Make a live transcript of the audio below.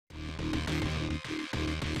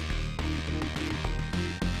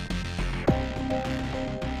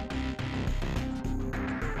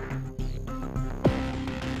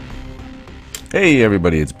Hey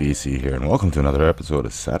everybody, it's BC here, and welcome to another episode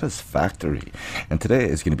of Satisfactory. And today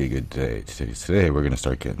is going to be a good day. Today we're going to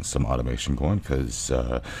start getting some automation going because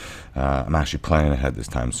I'm actually planning ahead this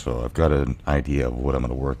time, so I've got an idea of what I'm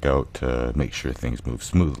going to work out to make sure things move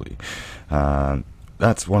smoothly.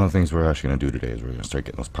 That's one of the things we're actually going to do today is we're going to start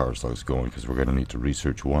getting those power slugs going because we're going to need to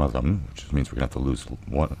research one of them, which means we're going to have to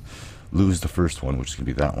lose the first one, which is going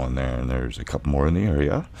to be that one there, and there's a couple more in the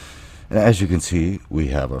area. And as you can see, we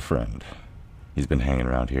have our friend. He's been hanging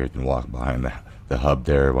around here. He's been walking behind the hub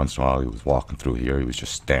there. Once in a while, he was walking through here. He was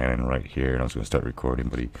just standing right here, and I was going to start recording,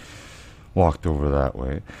 but he walked over that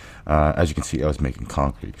way. As you can see, I was making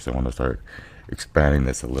concrete because I want to start expanding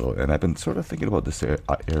this a little. And I've been sort of thinking about this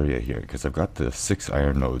area here because I've got the 6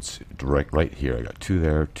 iron nodes right here. I got 2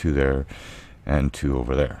 there, and 2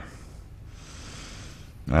 over there.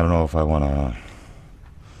 I don't know if I want to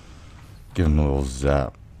give him a little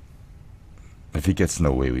zap. If he gets in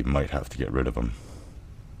the way, we might have to get rid of him.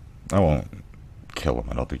 I won't kill him.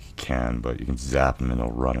 I don't think you can, but you can zap him and he'll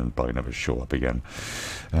run and probably never show up again.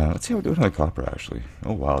 Let's see how we're doing on the copper, actually.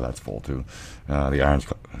 Oh, wow, that's full, too. The iron's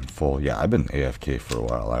full. Yeah, I've been AFK for a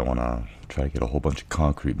while. I want to try to get a whole bunch of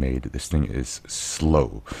concrete made. This thing is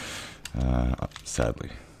slow,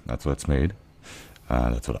 sadly. That's what it's made.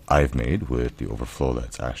 That's what I've made with the overflow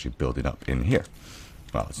that's actually building up in here.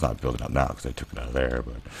 Well, it's not building up now because I took it out of there,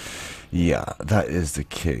 but yeah, that is the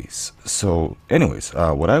case. So anyways,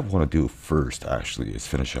 what I want to do first actually is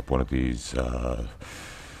finish up one of these hub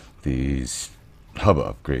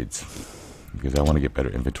upgrades because I want to get better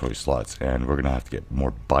inventory slots, and we're going to have to get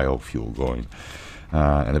more biofuel going.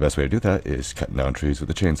 And the best way to do that is cutting down trees with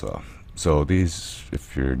a chainsaw. So these,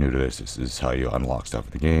 if you're new to this is how you unlock stuff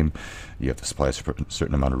in the game. You have to supply a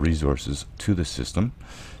certain amount of resources to the system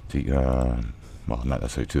to well, not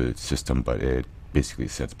necessarily to the system, but it basically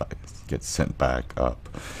gets sent back up.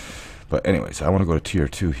 But anyways, I want to go to tier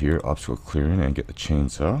 2 here, obstacle clearing, and get the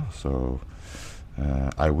chainsaw. So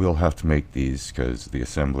I will have to make these because the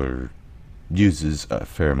assembler uses a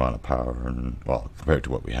fair amount of power, and well, compared to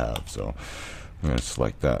what we have. So I'm going to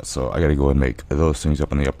select that. So I got to go and make those things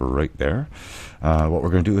up in the upper right there. What we're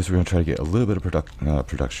going to do is we're going to try to get a little bit of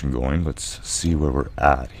production going. Let's see where we're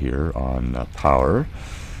at here on power.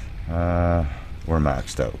 We're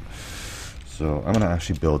maxed out. So I'm going to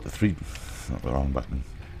actually build wrong button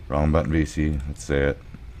BC, let's say it.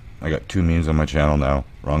 I got 2 memes on my channel now,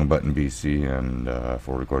 wrong button BC, and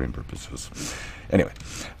for recording purposes. Anyway,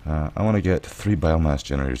 I want to get 3 biomass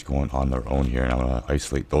generators going on their own here, and I want to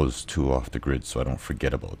isolate those 2 off the grid so I don't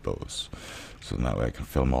forget about those. So that way I can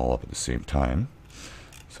fill them all up at the same time.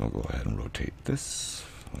 So I'll go ahead and rotate this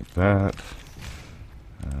like that,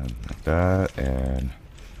 and like that, and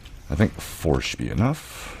I think 4 should be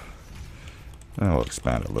enough. I'll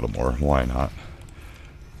expand it a little more. Why not?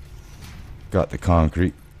 Got the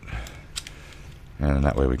concrete. And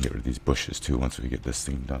that way we can get rid of these bushes too once we get this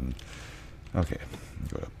thing done. Okay,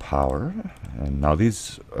 go to power. And now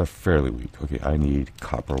these are fairly weak. Okay, I need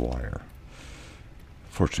copper wire.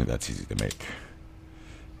 Fortunately, that's easy to make.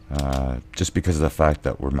 Just because of the fact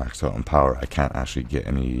that we're maxed out on power, I can't actually get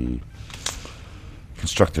any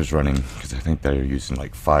constructors running because I think they're using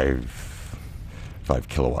like 5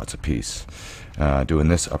 kilowatts a piece. Doing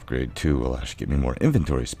this upgrade too will actually give me more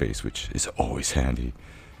inventory space, which is always handy.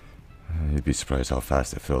 You'd be surprised how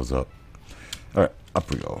fast it fills up. Alright, up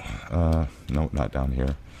we go. No, not down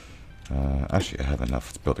here. Actually, I have enough.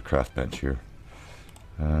 Let's build a craft bench here.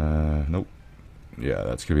 Nope. Yeah,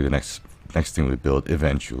 that's gonna be the next thing we build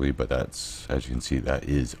eventually, but that's, as you can see, that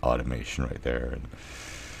is automation right there.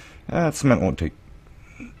 And cement won't take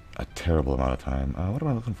a terrible amount of time. What am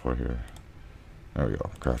I looking for here? There we go,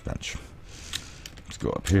 craft bench. Let's go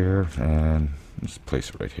up here and just place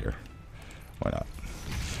it right here. Why not?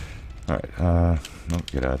 Alright, no,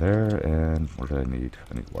 get out of there, and what do I need?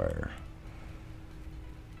 I need wire.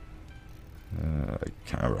 I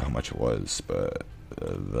can't remember how much it was, but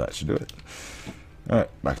that should do it. Alright,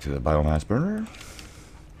 back to the biomass burner.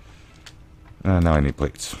 Now I need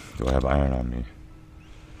plates. Do I have iron on me?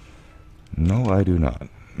 No, I do not.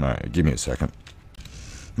 Alright, give me a second.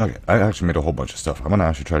 Okay, I actually made a whole bunch of stuff. I'm going to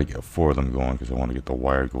actually try to get 4 of them going because I want to get the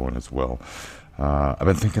wire going as well. I've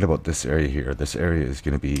been thinking about this area here. This area is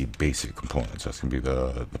going to be basic components. That's going to be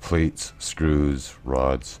the plates, screws,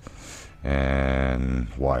 rods, and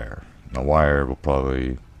wire. Now wire will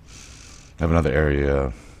probably have another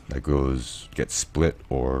area that gets split,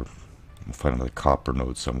 or we'll find another copper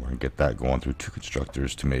node somewhere and get that going through 2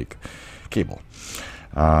 constructors to make cable.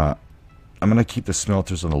 I'm going to keep the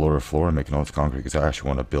smelters on the lower floor and making all this concrete because I actually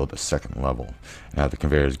want to build a second level. And have the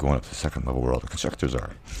conveyors going up to the second level where all the constructors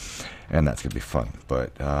are. And that's going to be fun.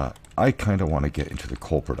 But I kind of want to get into the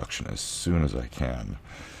coal production as soon as I can.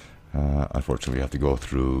 Unfortunately, I have to go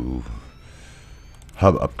through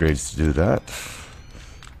hub upgrades to do that.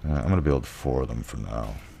 I'm going to build 4 of them for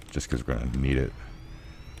now, just because we're going to need it.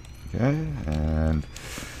 Okay, and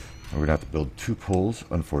we're going to have to build 2 poles,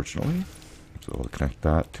 unfortunately. So we'll connect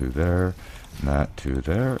that to there, and that to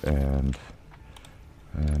there, and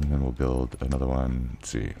then we'll build another one. Let's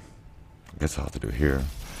see. I guess I'll have to do it here.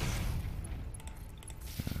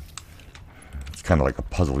 It's kind of like a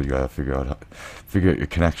puzzle. You gotta figure out your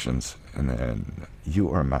connections, and then you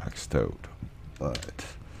are maxed out. But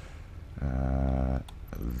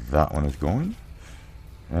that one is going,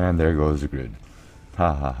 and there goes the grid.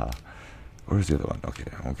 Ha ha ha. Where's the other one?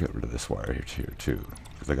 Okay, I'll get rid of this wire here too,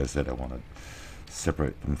 because like I said, I want to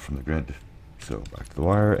separate them from the grid. So back to the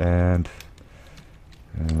wire, and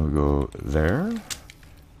we'll go there,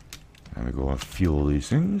 and we go and fuel these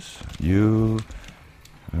things. You.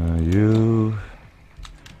 Oh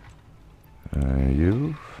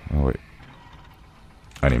wait,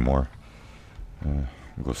 I need more.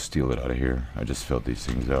 We'll go steal it out of here. I just filled these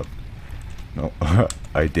things up. No,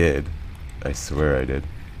 I did. I swear I did.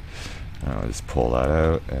 I'll just pull that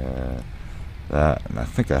out, and that, and I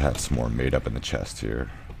think I have some more made up in the chest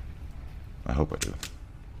here. I hope I do.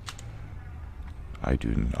 I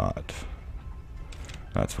do not.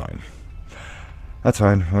 That's fine. That's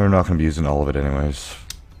fine. We're not going to be using all of it anyways.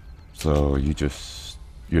 So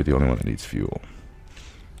you're the only one that needs fuel.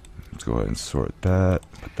 Let's go ahead and sort that,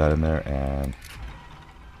 put that in there, and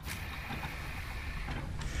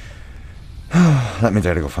that means I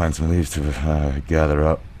gotta go find some leaves to gather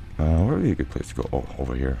up. Where would be a good place to go? Oh,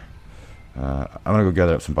 over here. I'm gonna go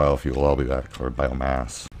gather up some biofuel. I'll be back, or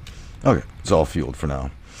biomass. Okay, it's all fueled for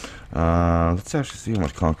now. Let's actually see how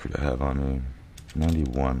much concrete I have on me.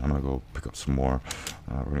 91. I'm gonna go pick up some more.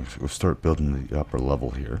 We'll start building the upper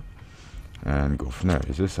level here and go from there.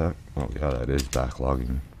 Is this that? Oh yeah, that is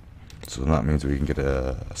backlogging. So that means we can get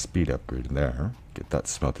a speed upgrade in there. Get that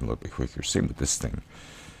smelting a little bit quicker. Same with this thing.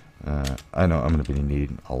 I know I'm gonna be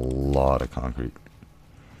needing a lot of concrete.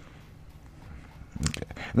 Okay,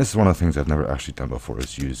 and this is one of the things I've never actually done before,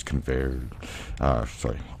 is use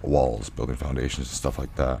walls, building foundations and stuff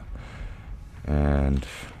like that. And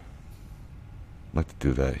I'd like to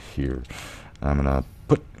do that here. I'm gonna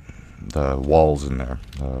put the walls in there.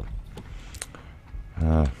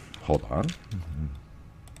 Hold on.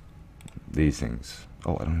 These things.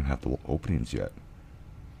 Oh, I don't even have the openings yet.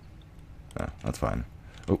 That's fine.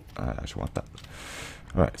 Oh, I actually want that.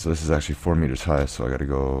 Alright, so this is actually 4 meters high, so I gotta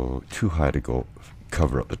go too high to go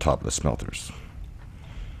cover up the top of the smelters.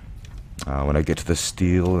 When I get to the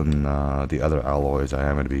steel and the other alloys, I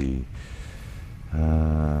am going to be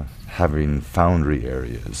having foundry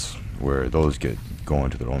areas where those get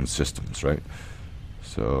going to their own systems, right?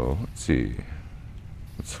 So, let's see.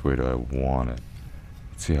 Which way do I want it?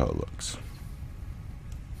 Let's see how it looks.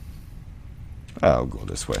 I'll go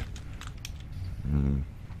this way.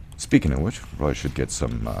 Speaking of which, probably should get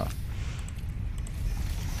some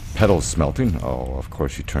petals smelting. Oh, of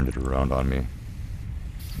course you turned it around on me.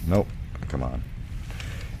 Nope. Come on.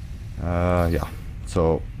 Yeah.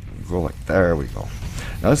 So, go like, there we go.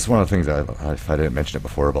 Now this is one of the things if I didn't mention it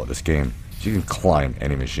before about this game, you can climb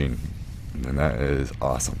any machine. And that is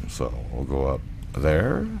awesome. So, we'll go up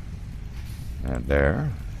there. And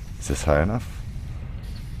there. Is this high enough?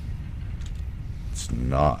 It's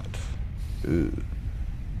not. Ew.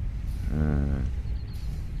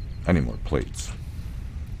 I need more plates.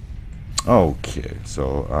 Okay,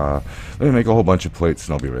 so let me make a whole bunch of plates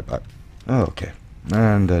and I'll be right back. Okay,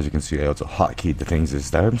 and as you can see, I also hotkeyed the things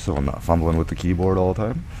this time, so I'm not fumbling with the keyboard all the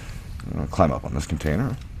time. I'll climb up on this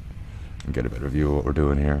container and get a better view of what we're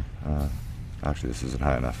doing here. Actually, this isn't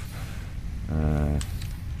high enough. I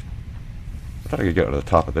thought I could get to the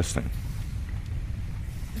top of this thing.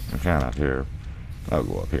 I can't up here. I'll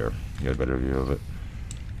go up here, get a better view of it.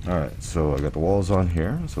 Alright, so I got the walls on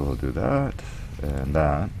here, so we'll do that and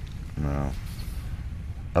that. Now,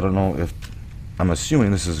 I don't know if, I'm assuming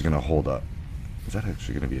this is going to hold up. Is that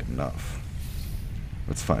actually going to be enough?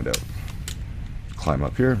 Let's find out. Climb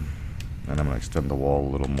up here, and I'm going to extend the wall a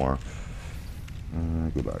little more.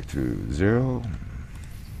 Go back to 0.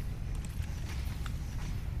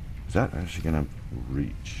 Is that actually going to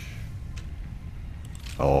reach?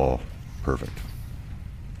 Oh, perfect.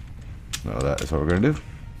 Now that is what we're going to do.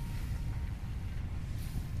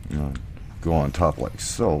 Go on top like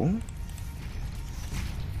so.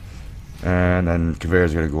 And then conveyor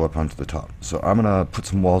is going to go up onto the top. So I'm going to put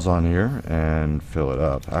some walls on here and fill it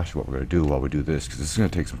up. Actually, what we're going to do while we do this, because this is going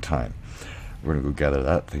to take some time, we're going to go gather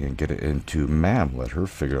that thing and get it into Ma'am. Let her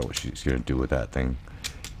figure out what she's going to do with that thing.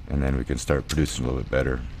 And then we can start producing a little bit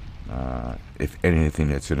better. If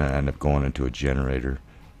anything, it's going to end up going into a generator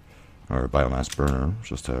or a biomass burner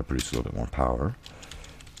just to produce a little bit more power.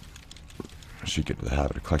 I should get to the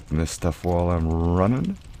habit of collecting this stuff while I'm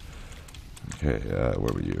running. Okay,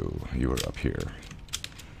 where were you? You were up here.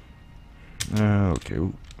 Okay.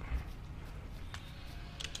 Ooh.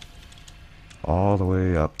 All the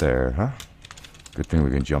way up there, huh? Good thing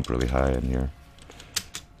we can jump really high in here.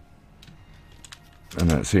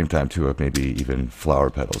 And at the same time, too, maybe even flower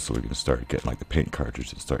petals so we can start getting like the paint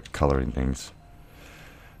cartridge and start coloring things.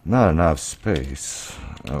 Not enough space.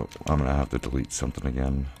 Oh, I'm going to have to delete something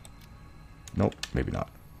again. Nope, maybe not.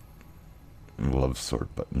 Love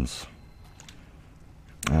sort buttons.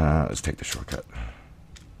 Let's take the shortcut.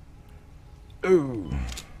 Ooh.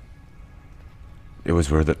 It was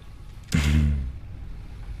worth it.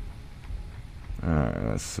 Alright,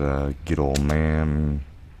 let's get old man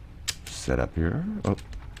set up here. Oh.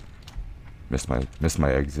 Missed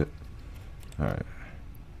my exit. Alright.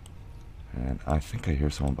 And I think I hear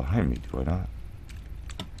someone behind me, do I not?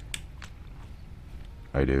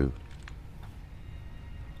 I do.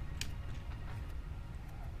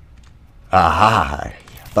 Aha!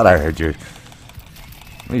 Thought I heard you.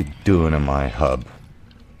 What are you doing in my hub?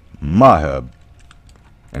 My hub.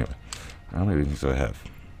 Anyway, how many things do I have?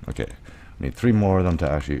 Okay, I need 3 more of them to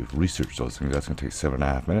actually research those things. That's going to take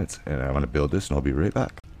 7.5 minutes, and I'm going to build this, and I'll be right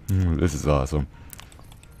back. This is awesome.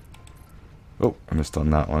 Oh, I missed on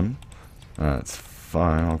that one. That's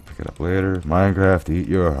fine. I'll pick it up later. Minecraft, eat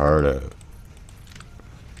your heart out.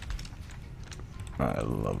 I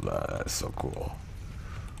love that. That's so cool.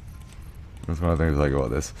 That's one of the things I like about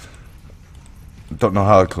this. Don't know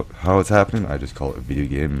how it's happening. I just call it video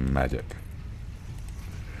game magic.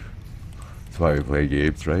 That's why we play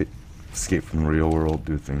games, right? Escape from the real world,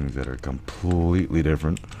 do things that are completely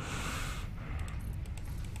different.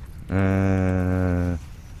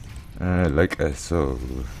 Like so.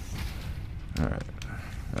 Alright.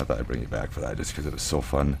 I thought I'd bring you back for that just because it was so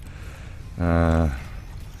fun. I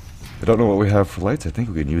don't know what we have for lights. I think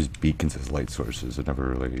we can use beacons as light sources. I never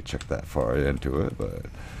really checked that far into it, but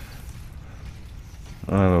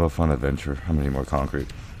a little fun adventure. How many more concrete?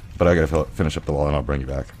 But I gotta finish up the wall and I'll bring you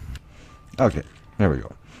back. Okay, there we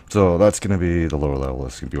go. So that's gonna be the lower level.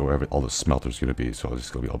 It's gonna be where all the smelter's gonna be. So it's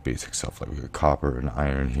just gonna be all basic stuff like we got copper and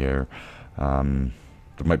iron here.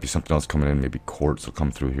 There might be something else coming in. Maybe quartz will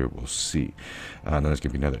come through here. We'll see. And then there's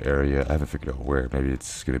gonna be another area. I haven't figured out where. Maybe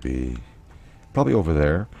it's gonna be probably over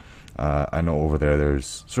there. I know over there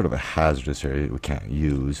there's sort of a hazardous area we can't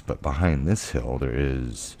use, but behind this hill there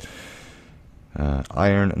is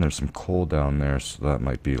iron and there's some coal down there, so that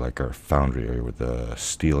might be like our foundry area where the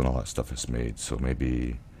steel and all that stuff is made. So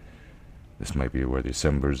maybe this might be where the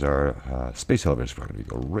assemblers are. Space elevators are going to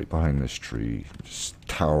go right behind this tree, just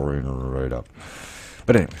towering right up.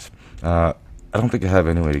 But anyways, I don't think I have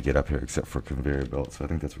any way to get up here except for conveyor belt, so I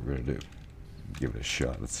think that's what we're going to do. Give it a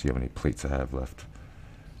shot. Let's see how many plates I have left.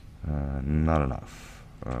 Not enough.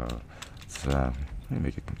 Let's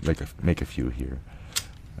make a few here.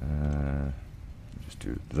 Just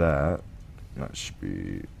do that. That should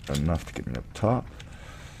be enough to get me up top.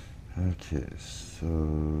 Okay, so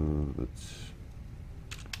let's.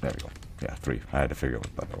 There we go. Yeah, 3. I had to figure out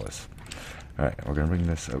what that was. All right, we're gonna bring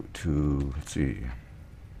this out to. Let's see.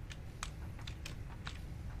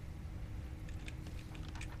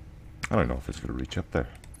 I don't know if it's gonna reach up there.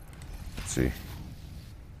 Let's see.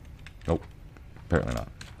 Nope, apparently not.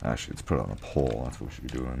 Actually, let's put it on a pole. That's what we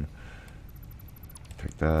should be doing.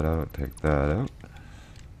 Take that out, take that out.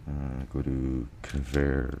 Go to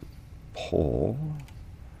conveyor pole.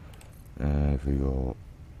 And if we go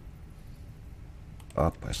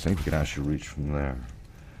up, I think we can actually reach from there.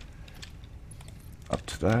 Up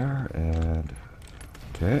to there, and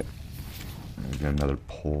okay. And get another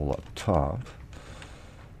pole up top.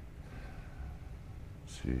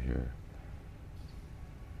 Let's see here.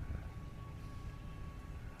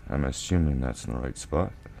 I'm assuming that's in the right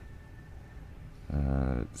spot.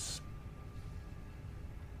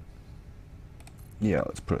 Yeah,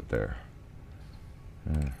 let's put it there.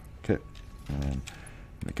 Okay, and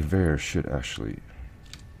the conveyor should actually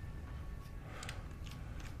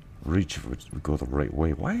reach if we go the right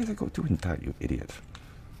way. Why is it doing that, you idiot?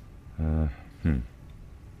 I think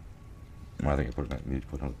I need to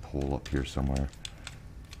put another pole up here somewhere.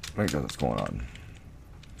 I think that's what's going on.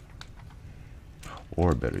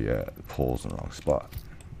 Or better yet, the pole's in the wrong spot.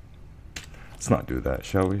 Let's not do that,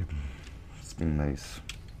 shall we? nice.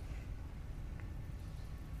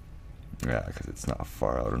 Yeah, because it's not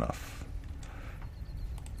far out enough.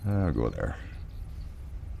 I'll go there.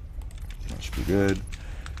 That should be good.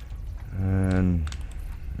 And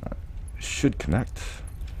that should connect.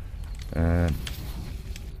 And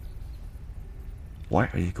why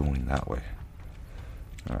are you going that way?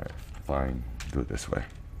 Alright, fine. Do it this way.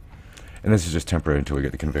 And this is just temporary until we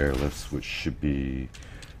get the conveyor lifts, which should be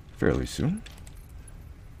fairly soon.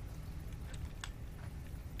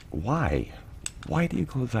 Why? Why do you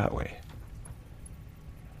go that way?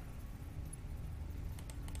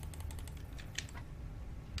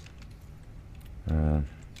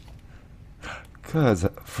 Because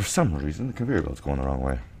for some reason the conveyor belt's going the wrong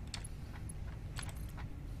way.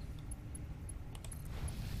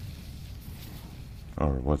 Or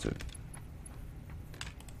was it?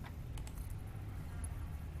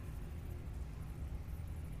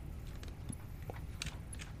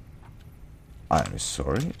 I'm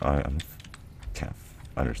sorry. I can't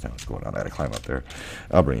understand what's going on. I gotta climb up there.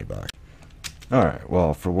 I'll bring you back. Alright,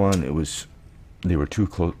 well, for one, they were too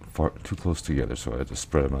close together, so I had to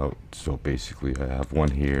spread them out. So basically, I have one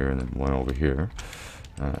here and then one over here.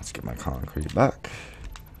 Let's get my concrete back.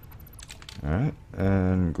 Alright,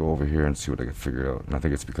 and go over here and see what I can figure out. And I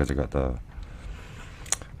think it's because I got the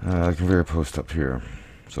conveyor post up here.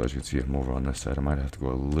 So as you can see, I'm over on this side. I might have to go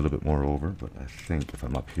a little bit more over, but I think if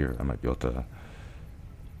I'm up here, I might be able to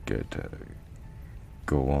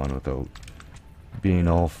go on without being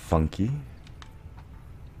all funky.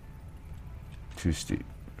 Too steep.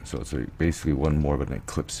 So it's basically one more, but then it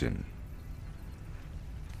clips in.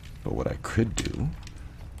 But what I could do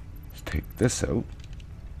is take this out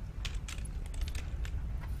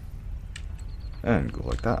and go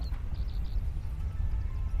like that.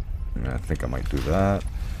 And I think I might do that.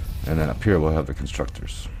 And then up here we'll have the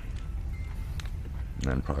constructors. And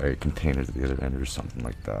then probably containers at the other end or something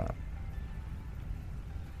like that.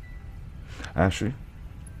 Actually,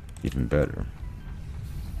 even better.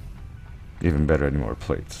 Even better, any more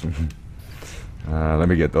plates. Let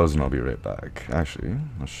me get those and I'll be right back. Actually,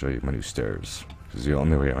 I'll show you my new stairs. This is the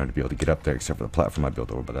only way I'm going to be able to get up there, except for the platform I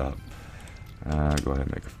built over by the hub. Go ahead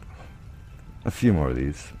and make a few more of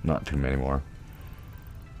these. Not too many more.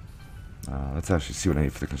 Let's actually see what I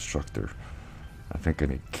need for the constructor. I think I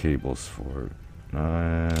need cables for it.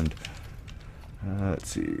 And let's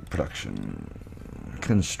see, production.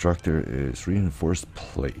 Constructor is reinforced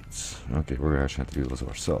plates. Okay, we're going to actually have to do those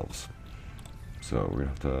ourselves. So we're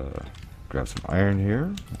going to have to grab some iron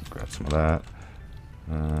here, grab some of that,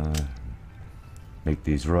 make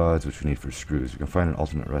these rods, which we need for screws. You can find an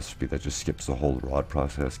alternate recipe that just skips the whole rod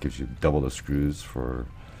process, gives you double the screws for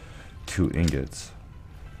 2 ingots.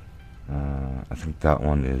 I think that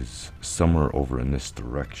one is somewhere over in this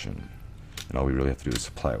direction, and all we really have to do is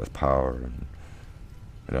supply it with power and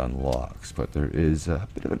it unlocks. But there is a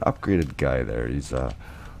bit of an upgraded guy there. He's a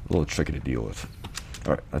little tricky to deal with.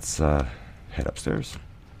 Alright, let's head upstairs.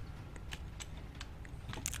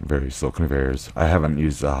 Very slow conveyors. I haven't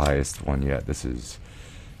used the highest one yet. This is,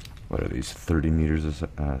 what are these, 30 meters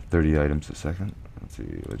 30 items a second? Let's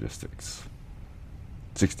see, logistics.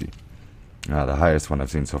 60. The highest one I've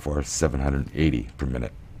seen so far is 780 per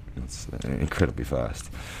minute. That's incredibly fast.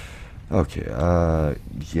 Okay,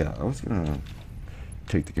 yeah, I was gonna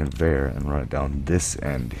take the conveyor and run it down this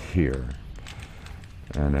end here,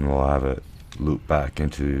 and then we'll have it loop back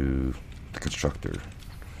into the constructor.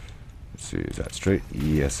 Let's see, is that straight?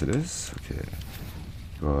 Yes, it is. Okay,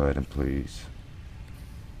 go ahead and please.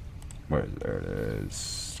 There it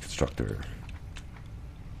is. Constructor.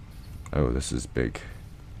 Oh, this is big.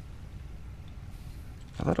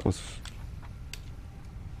 I thought it was.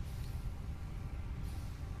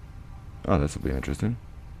 Oh, this will be interesting.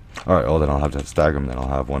 Alright, well then I'll have to stagger them, then I'll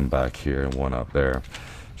have one back here and one up there,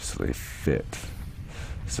 just so they fit.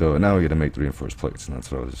 So now we get to make the reinforced plates, and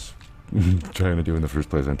that's what I was trying to do in the first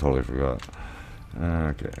place, and totally forgot.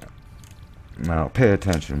 Okay. Now pay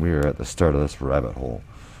attention, we are at the start of this rabbit hole.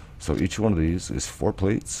 So each one of these is 4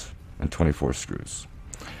 plates and 24 screws.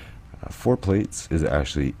 4 plates is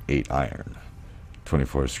actually 8 iron.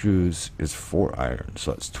 24 screws is 4 iron,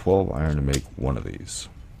 so that's 12 iron to make one of these.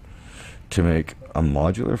 To make a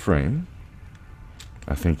modular frame,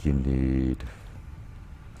 I think you need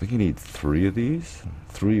 3 of these,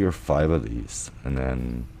 3 or 5 of these, and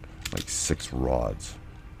then like 6 rods.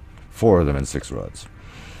 4 of them and 6 rods.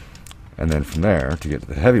 And then from there, to get to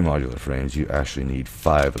the heavy modular frames, you actually need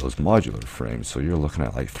 5 of those modular frames. So you're looking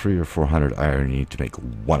at like 300 or 400 iron you need to make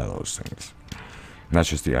one of those things. And that's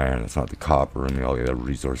just the iron, that's not the copper and all the other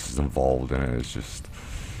resources involved in it. It's just,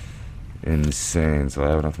 insane. So I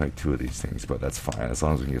have enough to make 2 of these things, but that's fine as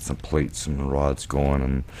long as we can get some plates and rods going,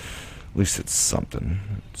 and at least it's something.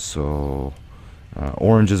 So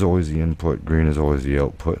orange is always the input, green is always the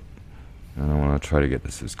output, and I want to try to get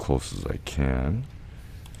this as close as I can.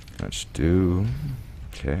 That should do.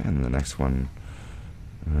 Okay, and the next one,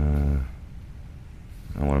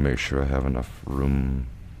 I want to make sure I have enough room.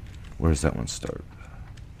 Where does that one start?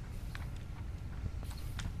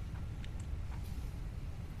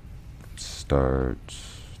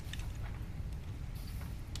 Starts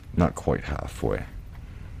not quite halfway.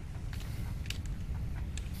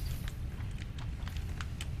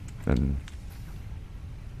 And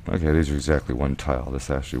okay, these are exactly 1 tile. This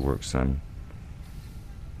actually works then.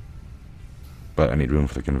 But I need room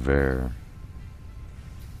for the conveyor.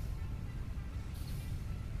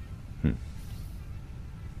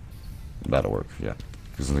 That'll work, yeah.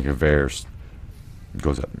 Because the conveyor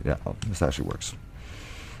goes up. Yeah, oh, this actually works.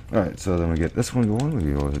 Alright, so then we get this one going.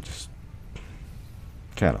 We go just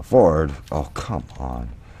can't afford. Oh, come on.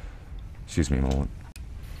 Excuse me a moment.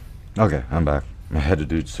 Okay, I'm back. I had to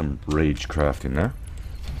do some rage crafting there.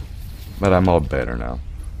 But I'm all better now.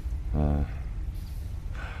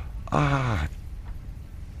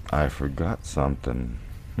 I forgot something.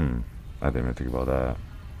 I didn't even think about that.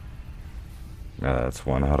 Yeah, that's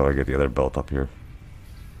one. How do I get the other belt up here?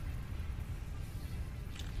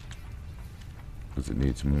 Because it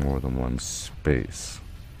needs more than 1 space.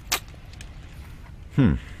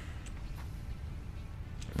 I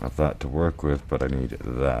have that to work with, but I need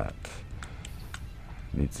that.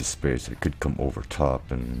 Needs the space. It could come over top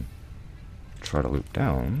and try to loop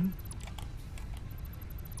down.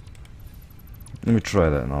 Let me try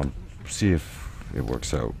that and I'll see if it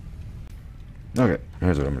works out. Okay,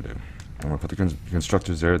 here's what I'm going to do. I'm going to put the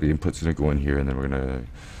constructors there, the input's going to go in here, and then we're going to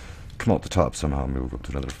come out the top somehow, move up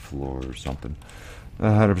to another floor or something.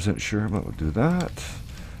 Not 100% sure, but we'll do that.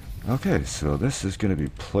 Okay, so this is going to be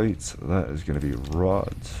plates, that is going to be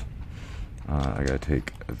rods. I got to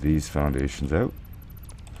take these foundations out.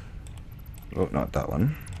 Oh, not that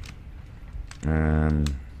one.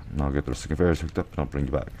 And I'll get the conveyors hooked up and I'll bring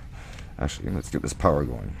you back. Actually, let's get this power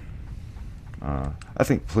going. I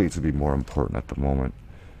think plates would be more important at the moment.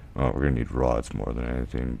 Well, we're going to need rods more than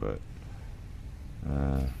anything, but...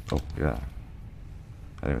 oh, yeah.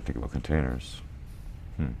 I didn't even think about containers.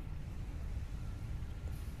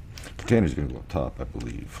 Containers are going to go up top, I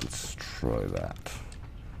believe. Let's try that.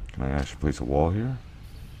 Can I actually place a wall here?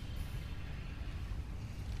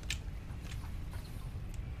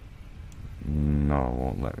 No, it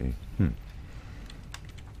won't let me.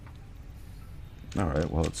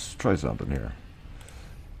 Alright, well, let's try something here.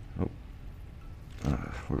 Oh.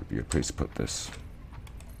 Where would be a place to put this?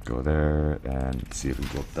 Go there and see if we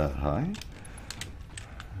can go up that high.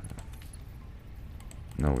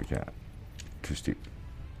 No, we can't. Too steep.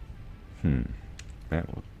 Yeah,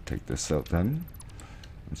 we'll take this out then.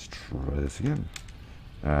 Let's try this again.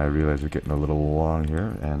 I realize we're getting a little long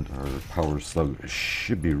here, and our power slug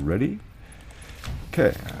should be ready.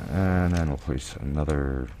 Okay, and then we'll place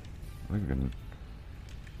another. I think we can.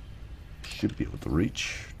 Should be able to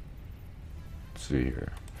reach. Let's see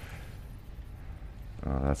here.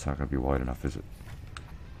 That's not going to be wide enough, is it?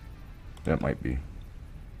 That might be.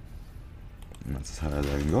 And that's as high as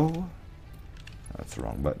I can go. That's the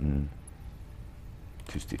wrong button.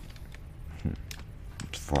 Too steep.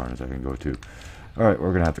 As far as I can go to. Alright,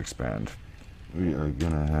 we're going to have to expand. We are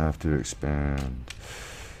going to have to expand.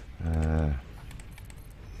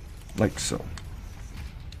 Like so.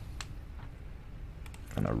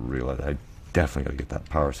 And I realize I definitely got to get that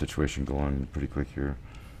power situation going pretty quick here.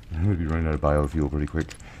 I'm going to be running out of biofuel pretty quick.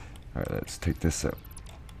 Alright, let's take this out.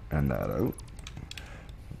 And that out. We'll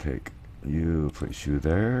take you, place you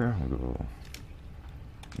there. We'll go.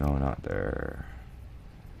 No, not there.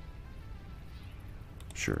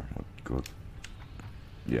 Sure, we'll go.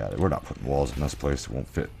 Yeah, we're not putting walls in this place. It won't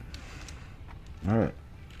fit. Alright.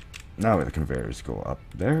 Now the conveyors go up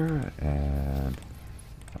there and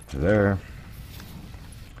up to there.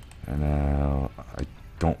 And now I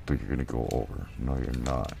don't think you're going to go over. No, you're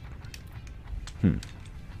not. Let's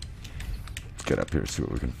get up here and see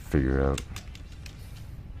what we can figure out.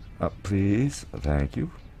 Up, please. Thank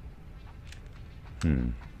you.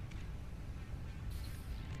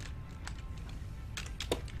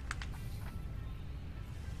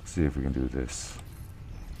 See if we can do this.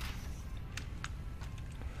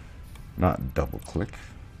 Not double click,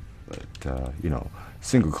 but you know,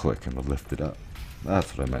 single click and we'll lift it up.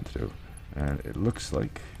 That's what I meant to do. And it looks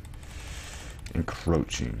like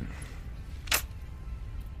encroaching.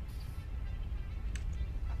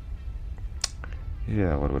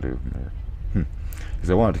 Yeah, what do I do from there? because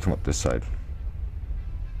I wanted to come up this side.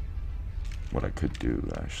 What I could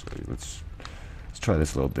do, actually, let's try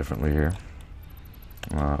this a little differently here.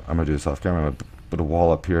 I'm gonna do this off camera. I'm gonna put a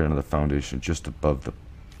wall up here, another foundation just above the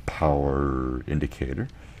power indicator,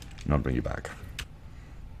 and I'll bring you back.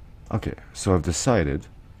 Okay, so I've decided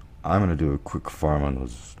I'm gonna do a quick farm on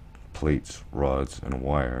those plates, rods, and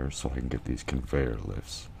wires so I can get these conveyor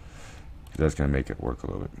lifts. That's gonna make it work a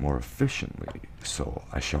little bit more efficiently. So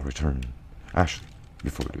I shall return. Actually,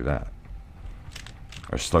 before we do that,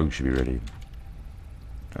 our slug should be ready.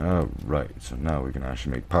 Alright, so now we can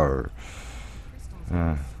actually make power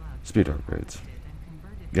speed upgrades.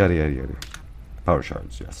 Yada yada yada. Power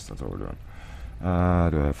shards, yes, that's what we're doing. Do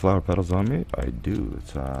I have flower petals on me? I do.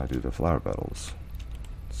 Let's do the flower petals.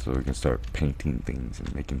 So we can start painting things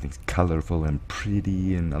and making things colorful and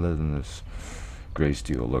pretty, and other than this gray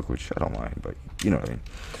steel look, which I don't mind, but you know what I mean.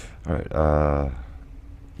 Alright,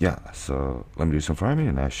 yeah, so let me do some farming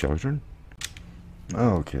and I shall return.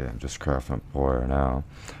 Okay, I'm just crafting up wire now.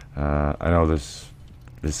 I know this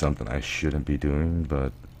is something I shouldn't be doing,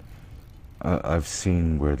 but I've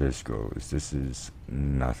seen where this goes. This is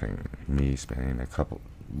nothing. Me spending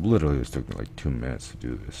literally it took me like 2 minutes to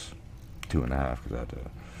do this. 2.5, because I had to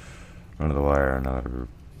run to the wire another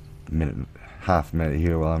half minute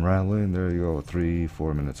here while I'm rattling. There you go,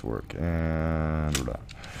 3-4 minutes work, and we're done.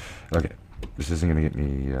 Okay, this isn't gonna get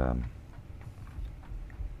me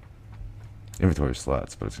inventory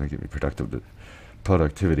slots, but it's going to give me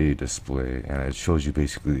productivity display, and it shows you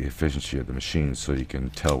basically the efficiency of the machine, so you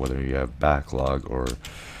can tell whether you have backlog or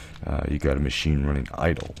you got a machine running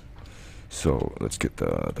idle. So let's get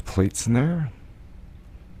the plates in there.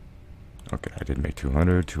 Okay, I did make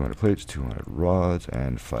 200 plates, 200 rods,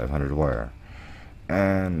 and 500 wire,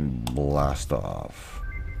 and blast off.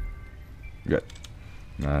 Good.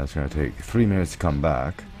 Now it's going to take 3 minutes to come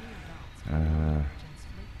back.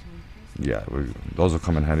 Yeah, those will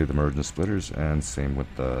come in handy, the merge and splitters, and same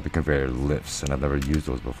with the conveyor lifts, and I've never used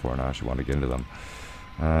those before and I actually want to get into them.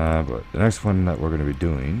 But the next one that we're going to be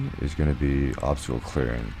doing is going to be obstacle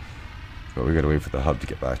clearing, but we got to wait for the hub to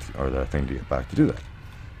get back or the thing to get back to do that.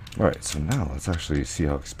 Alright, so now let's actually see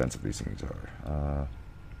how expensive these things are.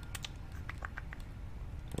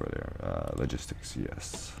 Where they are, logistics,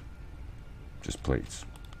 yes, just plates.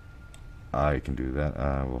 I can do that.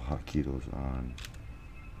 We'll hotkey those on.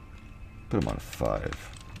 Put them on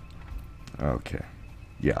 5. Okay.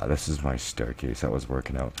 Yeah, this is my staircase. That was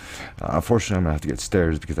working out. Unfortunately, I'm going to have to get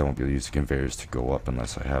stairs because I won't be able to use the conveyors to go up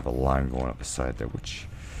unless I have a line going up the side there, which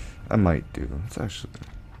I might do. It's actually...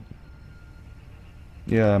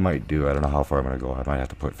 yeah, I might do. I don't know how far I'm going to go. I might have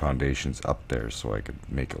to put foundations up there so I could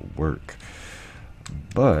make it work.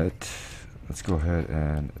 But let's go ahead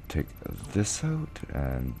and take this out,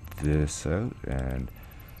 and this out, and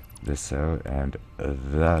this out, and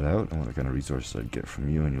that out. And what kind of resources I'd get from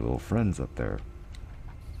you and your little friends up there.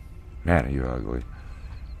 Man, are you ugly.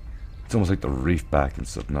 It's almost like the reef back in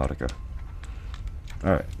Subnautica.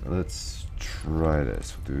 Alright, let's try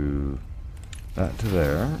this. We'll do that to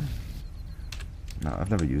there. Now,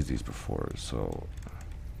 I've never used these before, so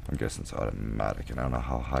I'm guessing it's automatic, and I don't know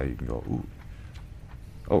how high you can go. Ooh.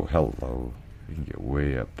 Oh, hello. You can get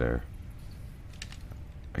way up there.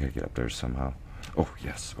 I gotta get up there somehow. Oh,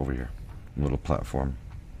 yes, over here. A little platform.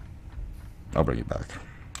 I'll bring you back.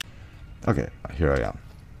 Okay, here I am.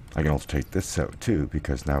 I can also take this out too,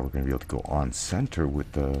 because now we're going to be able to go on center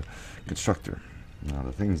with the constructor. Now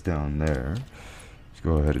the thing's down there. Let's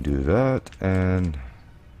go ahead and do that, and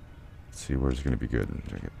let's see where's it going to be good.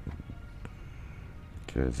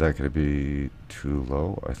 Okay, is that going to be too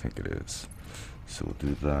low? I think it is. So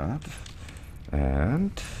we'll do that,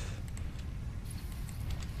 and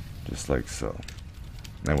just like so.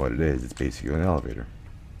 And what it is, it's basically an elevator.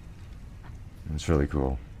 It's really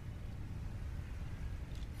cool.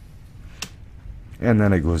 And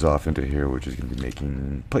then it goes off into here, which is going to be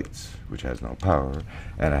making plates, which has no power,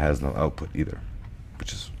 and it has no output either,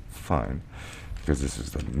 which is fine, because this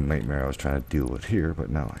is the nightmare I was trying to deal with here.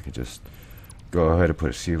 But now I can just go ahead and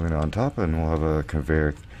put a ceiling on top, and we'll have a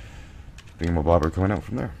conveyor thingamabobber coming out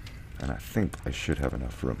from there. And I think I should have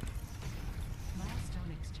enough room.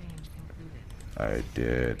 I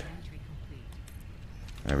did.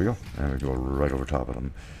 There we go. And we go right over top of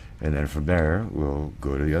them. And then from there, we'll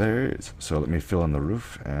go to the other areas. So let me fill in the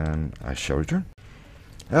roof, and I shall return.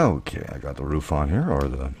 Okay, I got the roof on here, or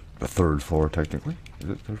the third floor, technically. Is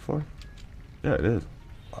it third floor? Yeah, it is.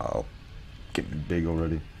 Wow. Getting big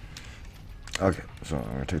already. Okay, so I'm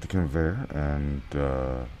going to take the conveyor, and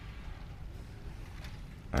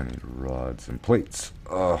I need rods and plates.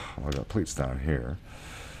 Oh, I got plates down here.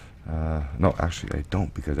 No, actually I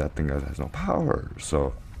don't, because that thing has no power.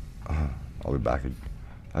 So I'll be back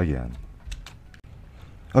again.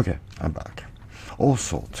 Okay, I'm back.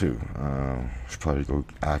 Also, too, should probably go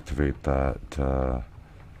activate that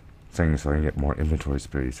thing so I can get more inventory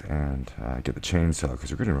space and get the chainsaw,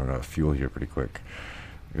 because we're going to run out of fuel here pretty quick.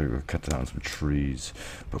 We're going to go cut down some trees,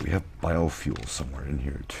 but we have biofuel somewhere in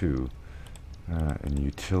here too, and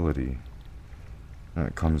utility.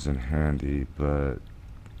 That comes in handy, but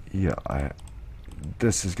yeah,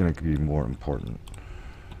 this is going to be more important.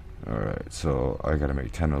 Alright, so I gotta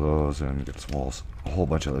make 10 of those and get a whole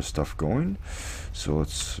bunch of other stuff going. So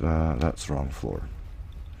it's, that's the wrong floor.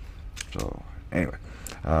 So, anyway.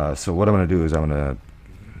 So what I'm gonna do is I'm gonna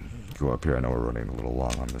go up here. I know we're running a little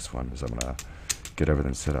long on this one, is I'm gonna get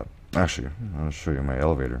everything set up. Actually, I'll show you my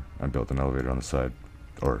elevator. I built an elevator on the side.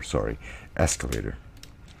 Or, sorry, escalator.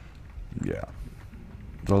 Yeah.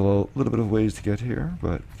 A little bit of ways to get here,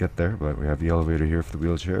 but get there. But we have the elevator here for the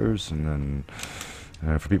wheelchairs, and then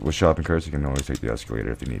for people with shopping carts, you can always take the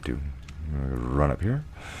escalator if you need to. Run up here.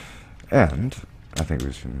 And I think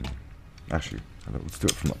we can... Actually, let's do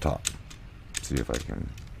it from the top. See if I can...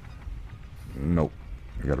 Nope.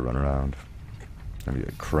 We gotta run around. I'm gonna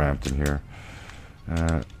get cramped in here.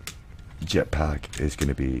 Jetpack is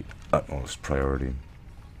gonna be utmost priority.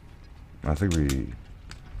 I think we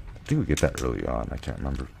get that early on. I can't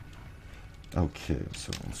remember. Okay,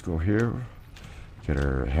 so let's go here. Get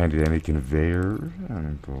our handy dandy conveyor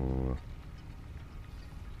and go.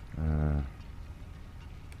 Let's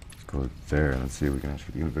go there and let's see if we can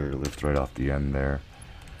actually get the conveyor lift right off the end there.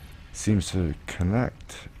 Seems to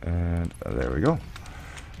connect, and there we go. All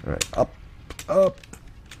right, up, up,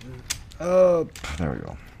 up. There we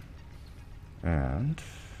go. And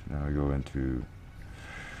now we go into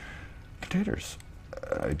containers.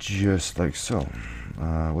 Just like so.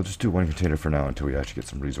 We'll just do one container for now until we actually get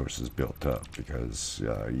some resources built up, because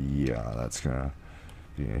yeah, that's gonna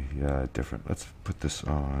be different. Let's put this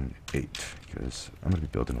on 8, because I'm gonna be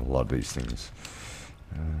building a lot of these things.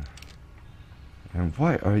 And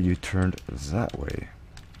why are you turned that way?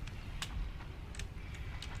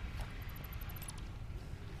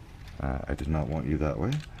 I did not want you that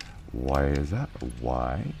way. Why is that?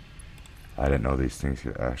 Why? I didn't know these things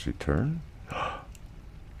could actually turn.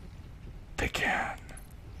 They can.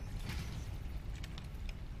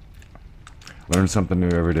 Learn something new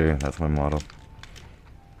every day. That's my motto.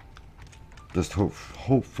 Just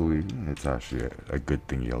hopefully it's actually a good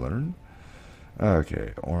thing you learn.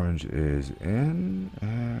 Okay, orange is in,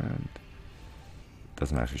 and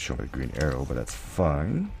doesn't actually show me a green arrow, but that's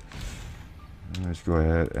fine. Let's go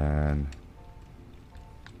ahead and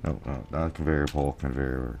no, not conveyor pole,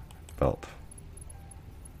 conveyor belt.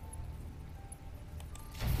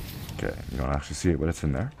 Okay, you don't actually see it, but it's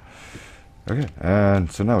in there. Okay,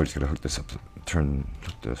 and so now we just gotta hook this up,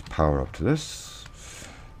 hook this power up to this.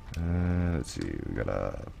 Let's see, we got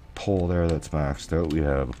a pole there that's maxed out. We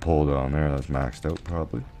have a pole down there that's maxed out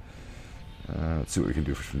probably. Let's see what we can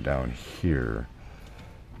do from down here.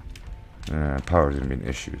 Power is gonna be an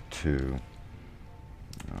issue too.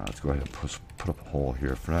 Let's go ahead and put up a hole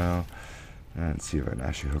here for now, and see if I can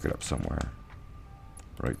actually hook it up somewhere.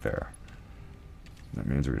 Right there. That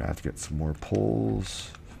means we're gonna have to get some more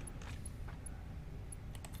poles.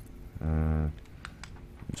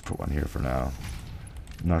 Let's put one here for now.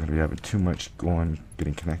 I'm not gonna be having too much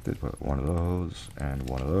getting connected, but one of those and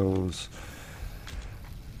one of those.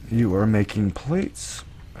 You are making plates.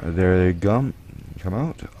 There they come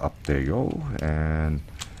out. Up they go, and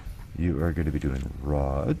you are going to be doing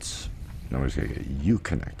rods. Now we're just gonna get you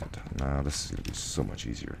connected. Now this is gonna be so much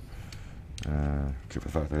easier. Except for the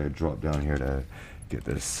fact that I dropped down here to get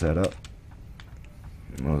this set up.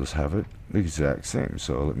 We'll just have it the exact same.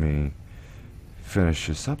 So let me finish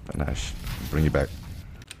this up and I should bring you back.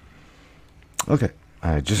 Okay,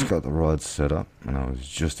 I just got the rods set up and I was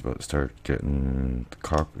just about to start getting the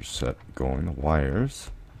copper set going, the wires.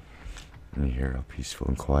 And you hear how peaceful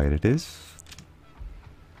and quiet it is.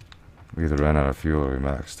 We either ran out of fuel or we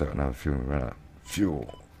maxed out and out of fuel and we ran out of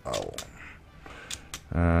fuel. Ow.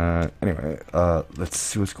 Anyway, let's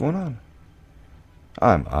see what's going on.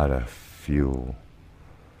 I'm out of fuel.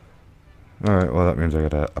 Alright, well that means I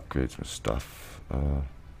gotta upgrade some stuff. I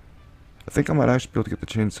think I might actually be able to get the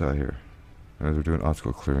chainsaw here. As we're doing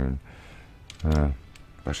obstacle clearing.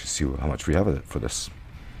 Actually see how much we have of it for this.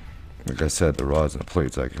 Like I said, the rods and the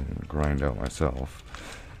plates I can grind out myself.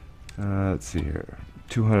 Let's see here.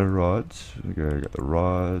 200 rods. I got the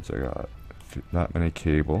rods. I got not many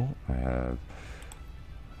cable. I have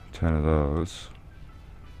 10 of those.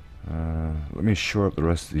 Let me shore up the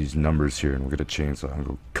rest of these numbers here and we'll get a chainsaw and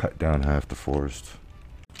go cut down half the forest.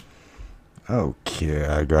 Okay,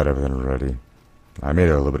 I got everything ready. I made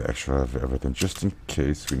a little bit extra of everything just in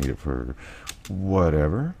case we need it for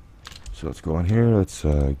whatever. So let's go in here, let's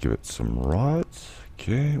give it some rods.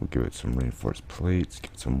 Okay, we'll give it some reinforced plates,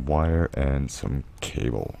 give it some wire, and some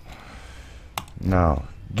cable. Now,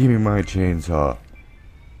 give me my chainsaw.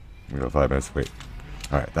 We got 5 minutes to wait.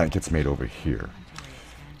 Alright, that gets made over here.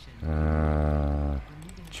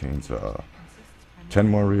 Chainsaw. 10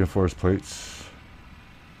 more reinforced plates,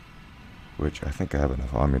 which I think I have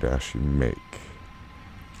enough on me to actually make.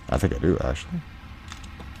 I think I do, actually.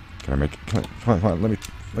 Can I make it? Come on, let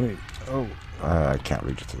me, oh, I can't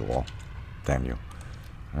reach it to the wall. Damn you.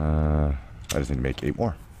 I just need to make 8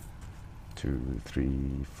 more. 2,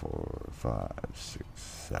 3, 4, 5, 6,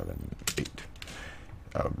 7, 8.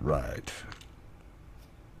 Alright.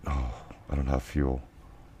 Oh, I don't have fuel.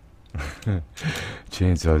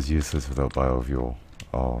 Chainsaw is useless without biofuel.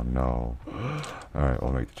 Oh no. Alright,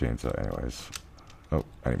 I'll make the chainsaw anyways. Oh,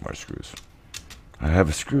 I need more screws. I have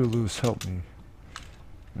a screw loose, help me.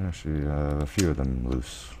 Actually, a few of them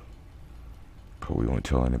loose. But we won't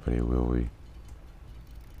tell anybody, will we?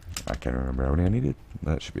 I can't remember how many I needed.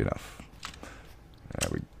 That should be enough. There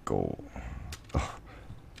we go. Oh,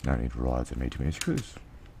 now I need rods. I made too many screws.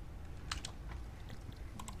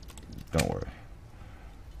 Don't worry.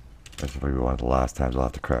 That's probably one of the last times I'll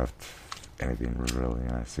have to craft anything really.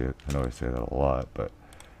 I see it. I know I say that a lot, but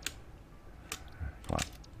come on.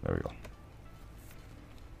 There we go.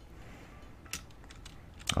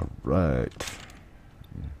 Alright.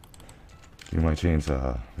 Give me my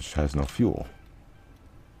chainsaw, which has no fuel.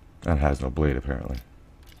 And has no blade, apparently.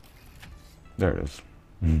 There it is.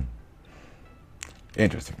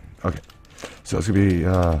 Interesting. Okay. So it's going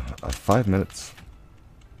to be 5 minutes.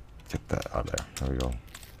 Get that out of there. There we go.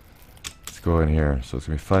 Let's go in here. So it's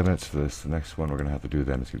going to be 5 minutes for this. The next one we're going to have to do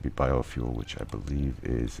then is going to be biofuel, which I believe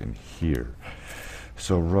is in here.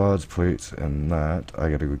 So rods, plates, and that.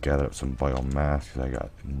 I got to go gather up some biomass because I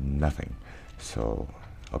got nothing. So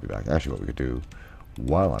I'll be back. Actually, what we could do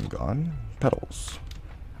while I'm gone, petals.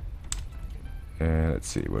 And let's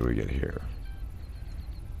see, what do we get here?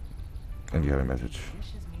 And you have a message.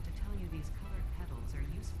 Wishes me to tell you these colored petals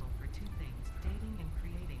are useful for 2 things: dating and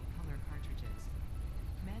creating color cartridges.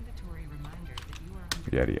 Mandatory reminder that you are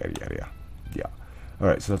Yada yada yada yada. Yeah.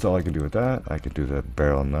 Alright, so that's all I can do with that. I can do the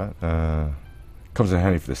barrel and that. Comes in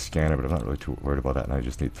handy for the scanner, but I'm not really too worried about that, and I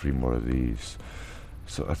just need 3 more of these.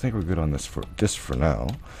 So I think we're good on this for now.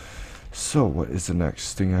 So what is the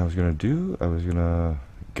next thing I was gonna do? I was gonna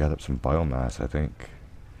gather up some biomass, I think.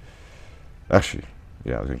 Actually,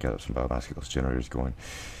 yeah, I was gonna gather up some biomass, get those generators going.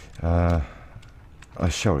 I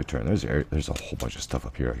shall return. There's a whole bunch of stuff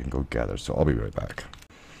up here I can go gather, so I'll be right back.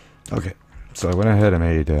 Okay, so I went ahead and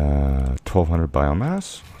made 1200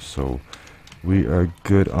 biomass, so we are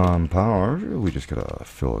good on power. We just gotta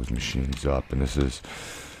fill those machines up, and this is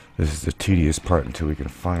the tedious part until we can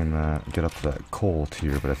find that, get up to that coal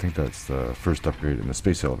tier, but I think that's the first upgrade in the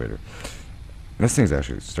space elevator. And this thing's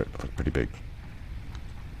actually starting to look pretty big.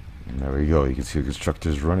 And there we go, you can see the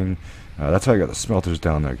constructors running. That's how I got the smelters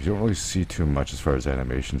down there, because you don't really see too much as far as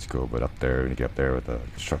animations go, but up there, when you get up there with the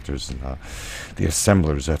constructors and the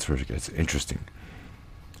assemblers, that's where it gets interesting.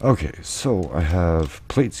 Okay, so I have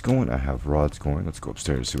plates going, I have rods going. Let's go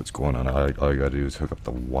upstairs and see what's going on. All I gotta do is hook up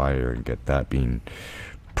the wire and get that being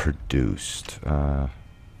produced. I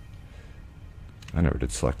never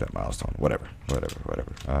did select that milestone. Whatever.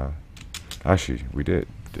 Actually, we did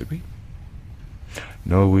we?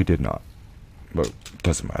 No, we did not. But it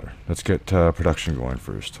doesn't matter. Let's get production going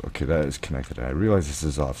first. Okay, that is connected. I realize this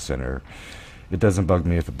is off center. It doesn't bug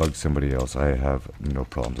me. If it bugs somebody else, I have no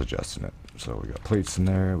problems adjusting it. So we got plates in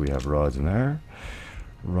there, we have rods in there.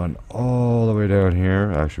 Run all the way down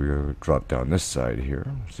here. Actually, we're going to drop down this side here.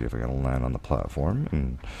 See if I can land on the platform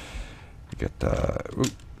and get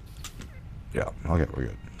yeah, okay, we're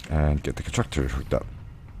good. And get the constructor hooked up.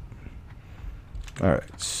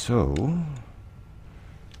 Alright, so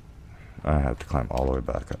I have to climb all the way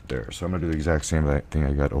back up there. So I'm going to do the exact same thing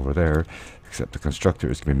I got over there, except the constructor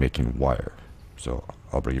is going to be making wire. So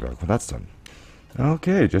I'll bring you back when that's done.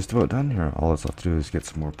 Okay, just about done here. All that's left to do is get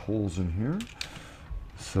some more poles in here.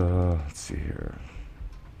 So let's see here.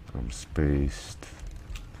 I'm spaced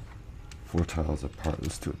 4 tiles apart.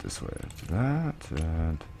 Let's do it this way. Do that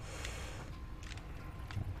and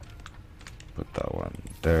put that one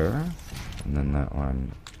there, and then that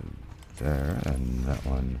one there, and that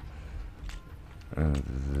one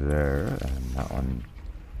there, and that one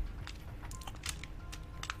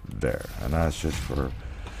there. And that's just for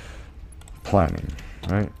planning,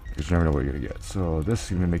 right? Because you never know what you're gonna get. So this is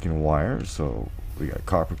gonna be making wire, so we got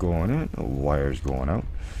copper going in, wires going out,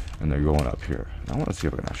 and they're going up here. And I want to see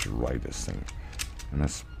if I can actually ride this thing, and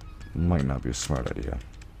this might not be a smart idea,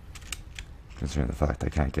 considering the fact I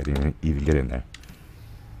can't even get in there.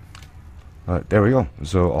 But there we go.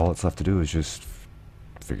 So all that's left to do is just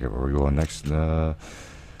figure out where we're going next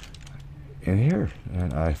in here,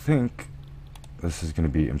 and I think this is going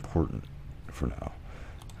to be important for now.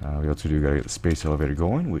 We also gotta get the space elevator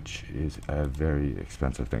going, which is a very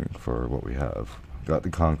expensive thing for what we have. Got the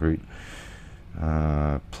concrete.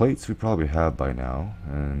 Plates we probably have by now,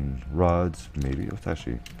 and rods maybe. Let's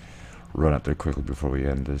actually run up there quickly before we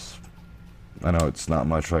end this. I know it's not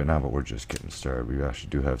much right now, but we're just getting started. We actually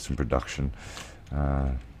do have some production.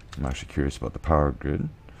 I'm actually curious about the power grid.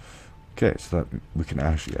 Okay, so that we can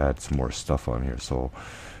actually add some more stuff on here. So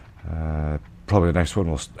probably the next one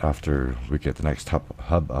will, after we get the next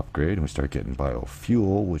hub upgrade and we start getting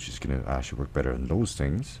biofuel, which is going to actually work better than those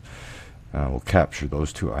things. We'll capture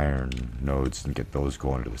those 2 iron nodes and get those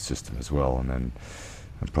going into the system as well, and then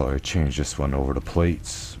I'll probably change this one over to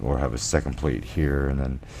plates, or have a second plate here, and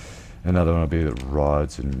then another one will be the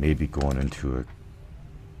rods, and maybe going into a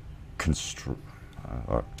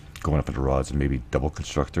or going up into rods and maybe double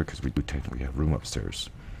constructor, because we do technically have room upstairs.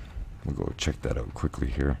 We'll go check that out quickly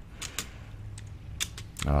here.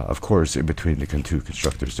 Of course, in between the 2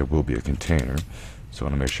 constructors there will be a container, so I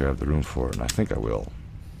want to make sure I have the room for it, and I think I will.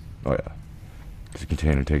 Oh yeah, because the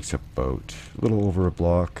container takes up about a little over a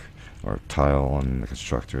block, or a tile on the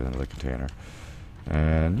constructor, and then the container.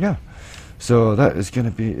 And yeah, so that is going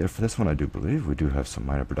to be it for this one. I do believe we do have some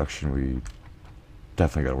minor production. We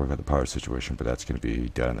definitely got to work out the power situation, but that's going to be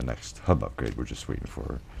done in the next hub upgrade. We're just waiting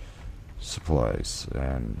for supplies,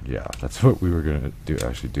 and yeah, that's what we were going to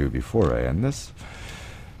actually do before I end this.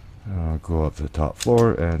 I'll go up to the top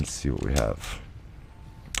floor and see what we have.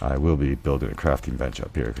 I will be building a crafting bench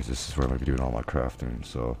up here, because this is where I'm going to be doing all my crafting.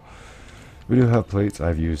 So we do have plates.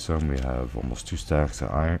 I've used some. We have almost 2 stacks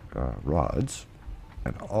of iron rods,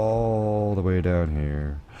 and all the way down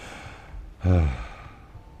here, I'm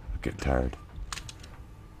getting tired.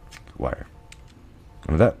 Wire.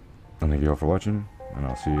 And with that, I thank you all for watching, and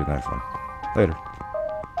I'll see you in the next one. Later.